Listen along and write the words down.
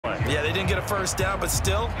Yeah, they didn't get a first down, but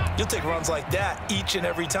still, you'll take runs like that each and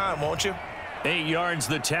every time, won't you? 8 yards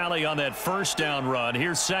the tally on that first down run.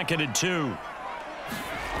 Here's 2nd and 2.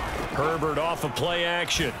 Herbert off of play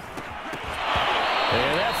action.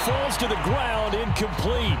 And that falls to the ground,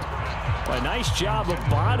 incomplete. A nice job of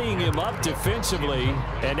bodying him up defensively,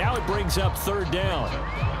 and now it brings up 3rd down.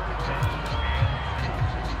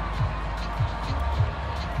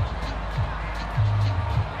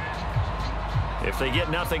 If they get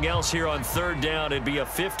nothing else here on 3rd down, it'd be a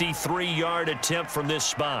 53-yard attempt from this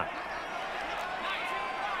spot.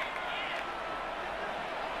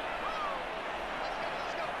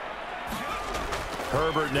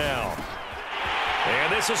 Herbert now.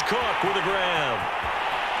 And this is Cook with a grab.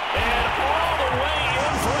 And all the way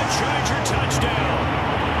in for a Charger touchdown.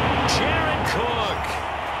 Jared Cook,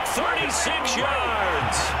 36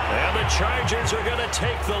 yards. And the Chargers are going to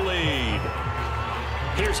take the lead.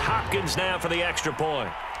 Here's Hopkins now for the extra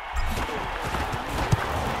point.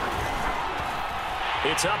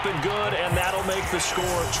 It's up and good, and that'll make the score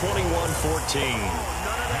 21-14.